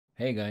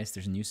Hey guys,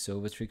 there's a new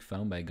Sova trick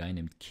found by a guy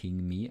named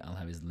King Me. I'll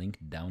have his link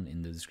down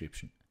in the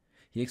description.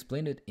 He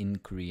explained it in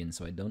Korean,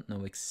 so I don't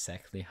know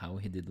exactly how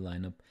he did the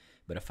lineup,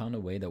 but I found a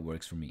way that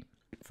works for me.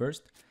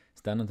 First,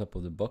 stand on top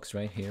of the box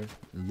right here,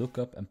 look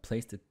up and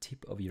place the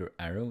tip of your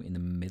arrow in the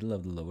middle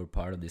of the lower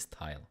part of this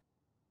tile.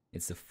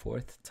 It's the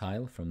fourth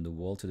tile from the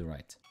wall to the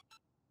right.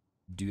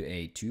 Do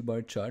a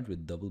 2-bar charge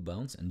with double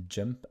bounce and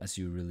jump as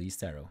you release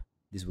the arrow.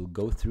 This will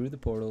go through the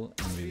portal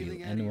and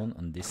reveal anyone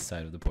on this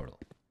side of the portal.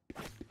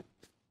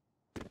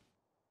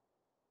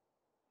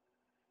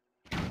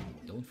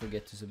 Don't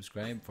forget to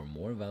subscribe for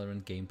more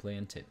Valorant gameplay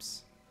and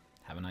tips.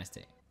 Have a nice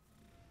day.